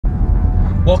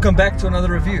Welcome back to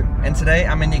another review, and today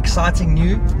I'm in the exciting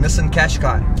new Nissan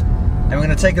Qashqai, and we're going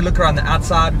to take a look around the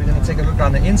outside, we're going to take a look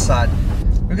around the inside,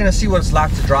 we're going to see what it's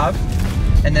like to drive,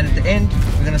 and then at the end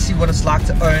we're going to see what it's like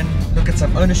to own, look at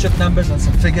some ownership numbers and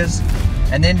some figures,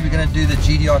 and then we're going to do the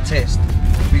GDR test.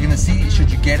 We're going to see,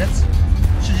 should you get it,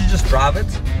 should you just drive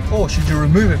it, or should you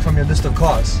remove it from your list of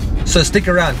cars. So stick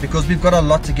around because we've got a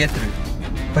lot to get through.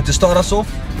 But to start us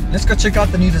off, let's go check out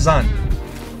the new design.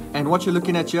 And what you're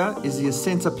looking at here is the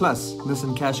Ascenta Plus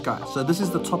Nissan Qashqai. So this is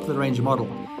the top of the range model,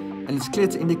 and it's clear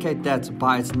to indicate that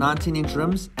by its 19-inch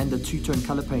rims and the two-tone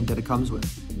color paint that it comes with.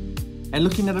 And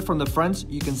looking at it from the front,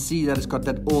 you can see that it's got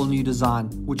that all-new design,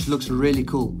 which looks really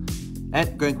cool.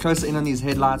 And going closer in on these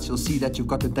headlights, you'll see that you've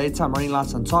got the daytime running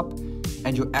lights on top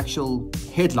and your actual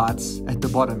headlights at the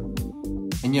bottom.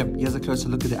 And yep, here's a closer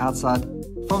look at the outside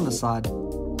from the side,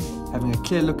 having a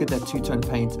clear look at that two-tone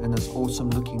paint and those awesome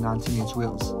looking 19-inch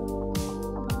wheels.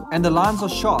 And the lines are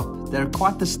sharp, they're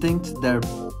quite distinct, they're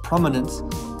prominent,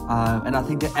 and I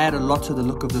think they add a lot to the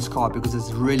look of this car because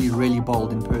it's really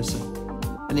bold in person.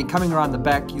 And then coming around the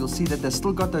back, you'll see that they've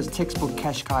still got those textbook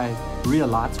Qashqai rear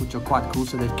lights, which are quite cool,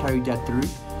 so they've carried that through.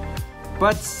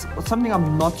 But something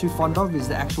I'm not too fond of is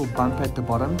the actual bumper at the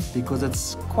bottom, because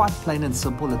it's quite plain and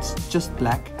simple, it's just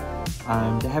black.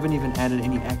 They haven't even added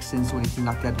any accents or anything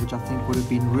like that, which I think would have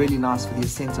been really nice for the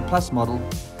Ascenta Plus model,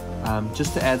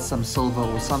 just to add some silver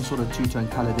or some sort of two-tone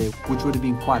color there, which would have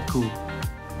been quite cool.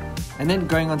 And then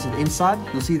going on to the inside,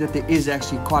 you'll see that there is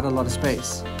actually quite a lot of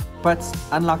space. But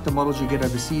unlike the models you get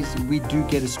overseas, we do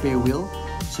get a spare wheel,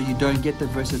 so you don't get the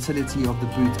versatility of the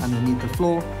boot underneath the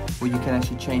floor, where you can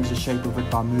actually change the shape of it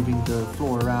by moving the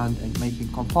floor around and making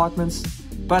compartments.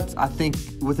 But I think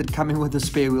with it coming with a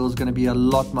spare wheel is going to be a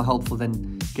lot more helpful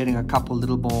than getting a couple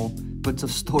little more bits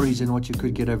of storage in what you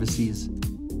could get overseas.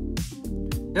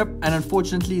 Yep, and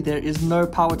unfortunately there is no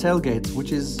power tailgate,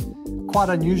 which is quite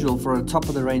unusual for a top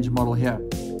of the range model here.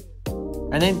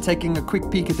 And then taking a quick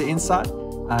peek at the inside,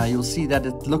 you'll see that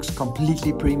it looks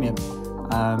completely premium.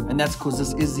 And that's because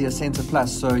this is the Ascenta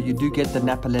Plus, so you do get the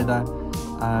Napa leather,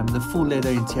 the full leather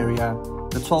interior,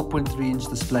 the 12.3-inch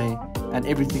display, and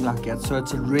everything like that. So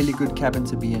it's a really good cabin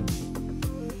to be in.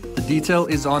 The detail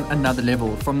is on another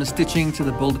level, from the stitching to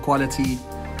the build quality,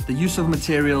 the use of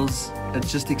materials. It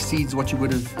just exceeds what you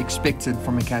would have expected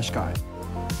from a Qashqai.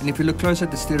 And if you look closer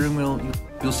at the steering wheel,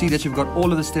 you'll see that you've got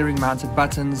all of the steering mounted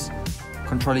buttons,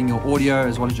 controlling your audio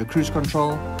as well as your cruise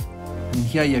control. And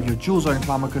here you have your dual zone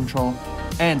climate control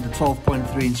and the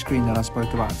 12.3-inch screen that I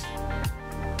spoke about.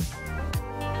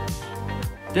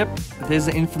 Yep, there's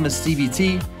the infamous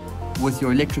CVT with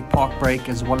your electric park brake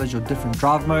as well as your different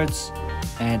drive modes.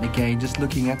 And again, just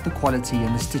looking at the quality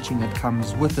and the stitching that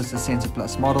comes with this Ascenta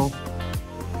Plus model.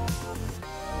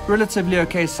 Relatively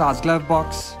okay sized glove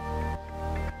box.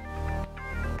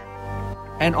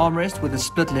 And armrest with a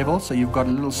split level, so you've got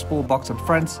a little small box up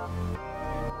front.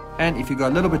 And if you go a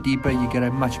little bit deeper, you get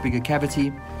a much bigger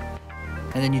cavity.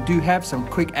 And then you do have some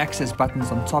quick access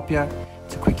buttons on top here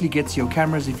to quickly get to your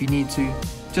cameras if you need to,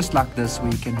 just like this,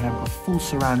 where you can have a full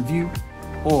surround view,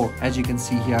 or as you can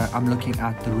see here, I'm looking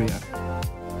at the rear.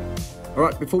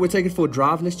 Alright, before we take it for a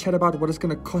drive, let's chat about what it's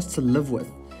going to cost to live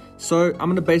with. So I'm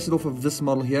going to base it off of this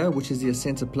model here, which is the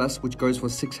Ascenta Plus, which goes for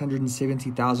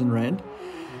 670,000 Rand.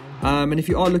 And if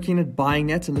you are looking at buying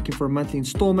that and looking for a monthly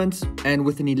installment, and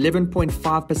with an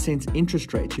 11.5%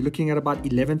 interest rate, you're looking at about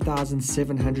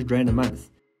 11,700 Rand a month.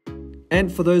 And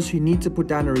for those who need to put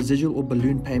down a residual or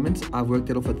balloon payment, I've worked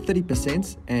it off at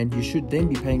 30%, and you should then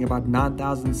be paying about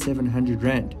 9,700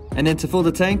 Rand. And then to fill the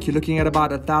tank, you're looking at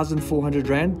about 1,400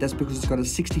 Rand. That's because it's got a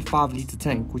 65-litre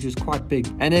tank, which is quite big.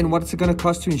 And then what's it going to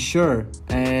cost to insure?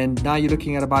 And now you're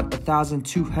looking at about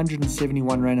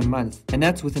 1,271 Rand a month. And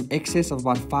that's with an excess of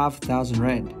about 5,000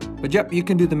 Rand. But yep, you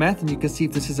can do the math and you can see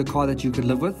if this is a car that you could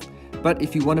live with. But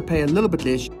if you want to pay a little bit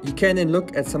less, you can then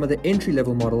look at some of the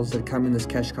entry-level models that come in this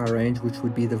Qashqai range, which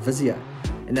would be the Vizier.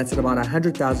 And that's at about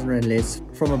 100,000 Rand less,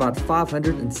 from about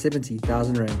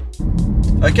 570,000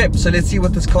 Rand. Okay, so let's see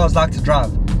what this car is like to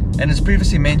drive. And as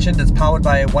previously mentioned, it's powered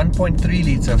by a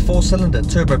 1.3-litre 4-cylinder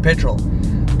turbo petrol,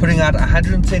 putting out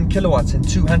 110 kilowatts and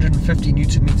 250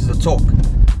 newton meters of torque.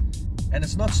 And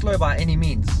it's not slow by any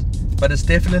means, but it's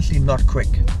definitely not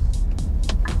quick.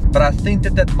 But I think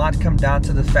that might come down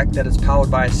to the fact that it's powered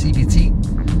by a CVT,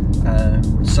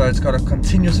 so it's got a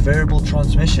continuous variable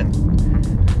transmission.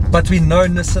 But we know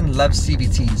Nissan loves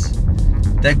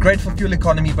CVTs. They're great for fuel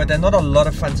economy, but they're not a lot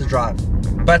of fun to drive.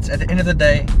 But at the end of the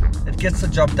day, it gets the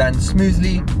job done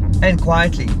smoothly and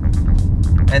quietly.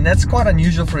 And that's quite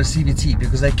unusual for a CVT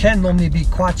because they can normally be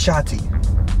quite chatty.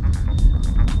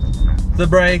 The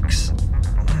brakes,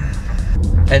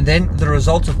 And then the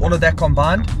result of all of that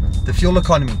combined, the fuel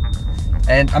economy.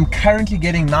 And I'm currently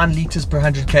getting 9 liters per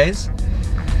 100 Ks,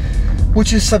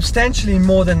 which is substantially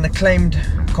more than the claimed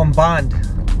combined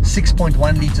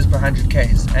 6.1 liters per 100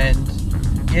 Ks. And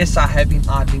yes, I have been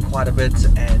idling quite a bit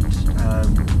and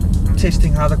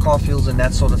testing how the car feels and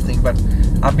that sort of thing, but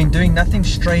I've been doing nothing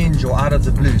strange or out of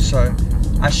the blue, so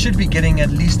I should be getting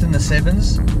at least in the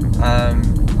 7s.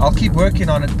 I'll keep working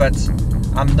on it, but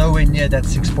I'm nowhere near that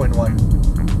 6.1.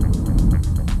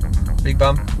 Big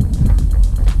bump.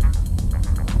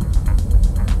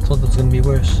 Thought that was going to be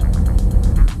worse.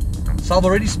 So I've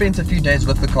already spent a few days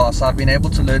with the car, so I've been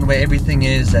able to learn where everything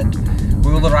is and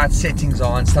where all the right settings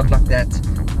are and stuff like that.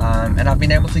 And I've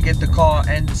been able to get the car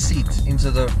and the seat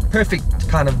into the perfect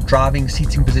kind of driving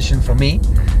seating position for me,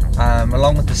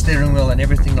 along with the steering wheel and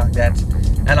everything like that.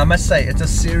 And I must say, it's a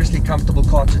seriously comfortable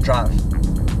car to drive.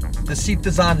 The seat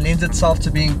design lends itself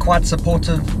to being quite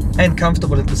supportive and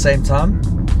comfortable at the same time.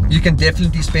 You can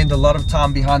definitely spend a lot of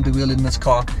time behind the wheel in this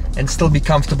car and still be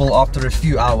comfortable after a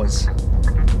few hours.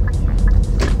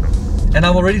 And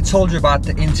I've already told you about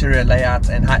the interior layout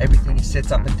and how everything is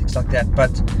set up and things like that,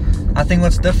 but I think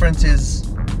what's different is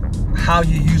how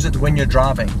you use it when you're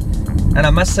driving. And I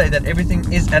must say that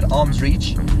everything is at arm's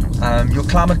reach. Your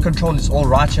climate control is all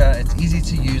right here. It's easy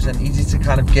to use and easy to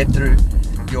kind of get through.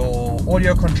 Your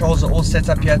audio controls are all set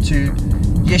up here too.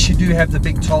 Yes, you do have the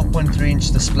big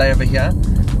 12.3-inch display over here,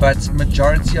 but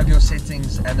majority of your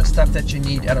settings and the stuff that you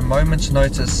need at a moment's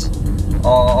notice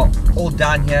are all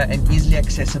down here and easily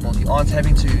accessible. You aren't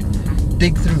having to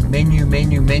dig through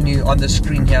menu on the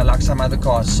screen here like some other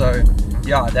cars. So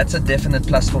yeah, that's a definite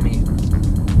plus for me.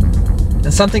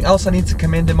 And something else I need to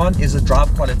commend them on is the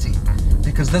drive quality,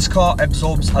 because this car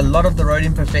absorbs a lot of the road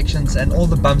imperfections and all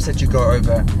the bumps that you go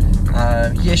over.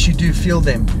 Yes, you do feel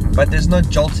them, but there's no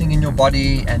jolting in your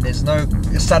body and there's no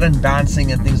sudden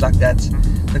bouncing and things like that.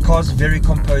 The car's very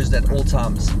composed at all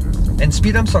times, and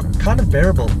speed humps are kind of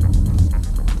bearable.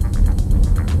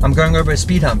 I'm going over a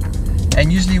speed hump,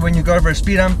 and usually when you go over a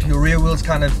speed hump, your rear wheels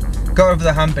kind of go over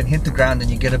the hump and hit the ground and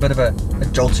you get a bit of a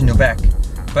jolt in your back.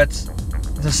 But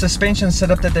the suspension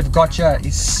setup that they've got here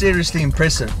is seriously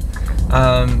impressive.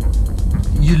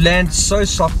 You land so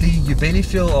softly, you barely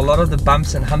feel a lot of the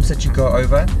bumps and humps that you go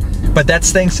over, but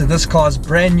that's thanks to this car's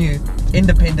brand new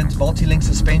independent multi-link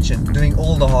suspension doing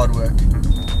all the hard work.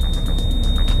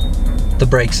 The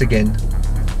brakes again.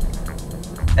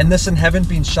 And Nissan haven't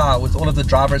been shy with all of the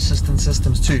driver assistance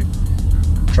systems too.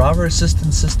 Driver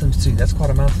assistance systems too, that's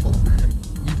quite a mouthful.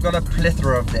 You've got a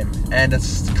plethora of them, and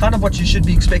it's kind of what you should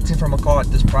be expecting from a car at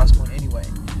this price point anyway.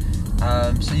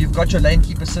 So you've got your lane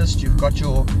keep assist, you've got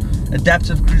your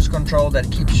adaptive cruise control that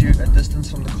keeps you a distance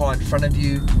from the car in front of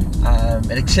you.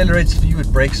 It accelerates for you,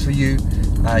 it brakes for you.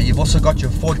 You've also got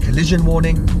your forward collision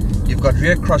warning, you've got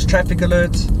rear cross traffic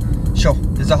alerts. Sure,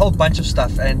 there's a whole bunch of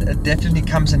stuff, and it definitely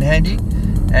comes in handy.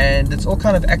 And it's all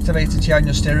kind of activated here on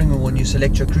your steering wheel when you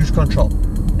select your cruise control.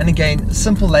 And again,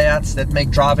 simple layouts that make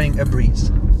driving a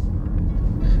breeze.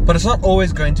 But it's not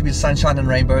always going to be sunshine and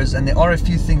rainbows, and there are a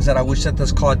few things that I wish that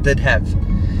this car did have.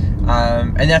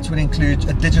 And that would include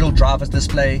a digital driver's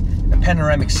display, a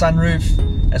panoramic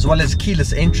sunroof, as well as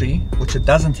keyless entry, which it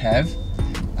doesn't have,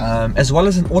 as well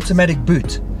as an automatic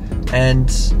boot. And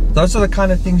those are the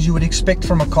kind of things you would expect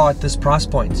from a car at this price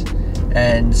point.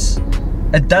 And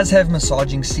it does have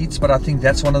massaging seats, but I think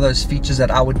that's one of those features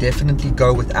that I would definitely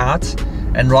go without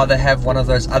and rather have one of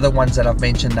those other ones that I've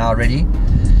mentioned now already.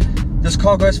 This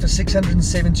car goes for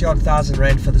 670,000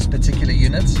 Rand for this particular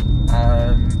unit,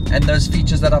 and those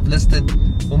features that I've listed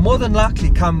will more than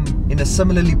likely come in a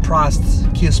similarly priced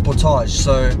Kia Sportage,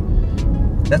 so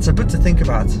that's a bit to think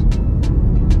about.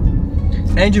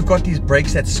 And you've got these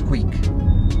brakes that squeak.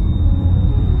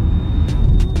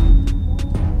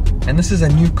 And this is a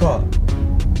new car.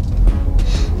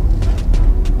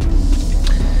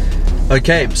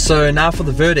 Okay, so now for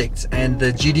the verdict and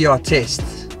the GDR test.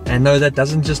 And no, that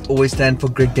doesn't just always stand for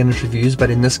Greg Dennis Reviews, but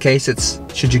in this case it's,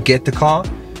 should you get the car?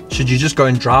 Should you just go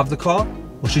and drive the car?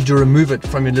 Or should you remove it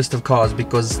from your list of cars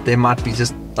because there might be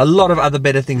just a lot of other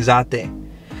better things out there?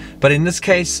 But in this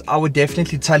case, I would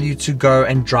definitely tell you to go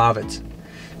and drive it.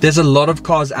 There's a lot of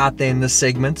cars out there in this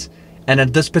segment, and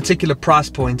at this particular price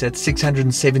point at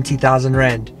 670,000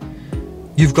 Rand,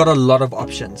 you've got a lot of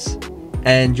options.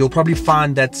 And you'll probably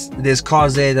find that there's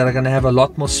cars there that are going to have a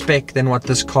lot more spec than what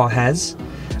this car has.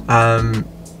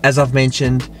 As I've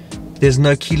mentioned, there's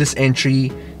no keyless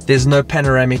entry, there's no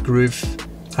panoramic roof,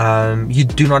 you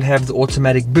do not have the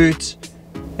automatic boot,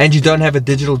 and you don't have a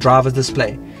digital driver's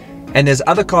display. And there's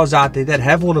other cars out there that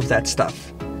have all of that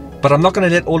stuff, but I'm not going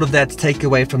to let all of that take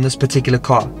away from this particular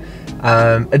car.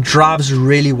 It drives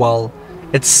really well.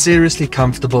 It's seriously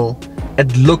comfortable.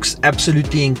 It looks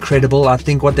absolutely incredible. I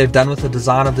think what they've done with the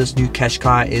design of this new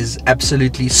Qashqai is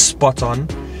absolutely spot on.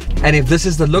 And if this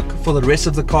is the look for the rest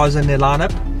of the cars in their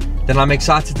lineup, then I'm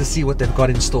excited to see what they've got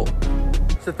in store.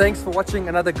 So thanks for watching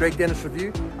another Greg Dennis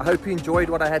review. I hope you enjoyed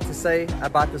what I had to say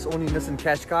about this all-new Nissan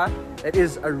Qashqai. It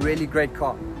is a really great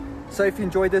car. So if you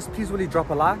enjoyed this, please really drop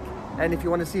a like. And if you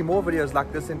want to see more videos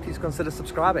like this, then please consider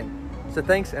subscribing. So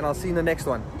thanks, and I'll see you in the next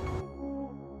one.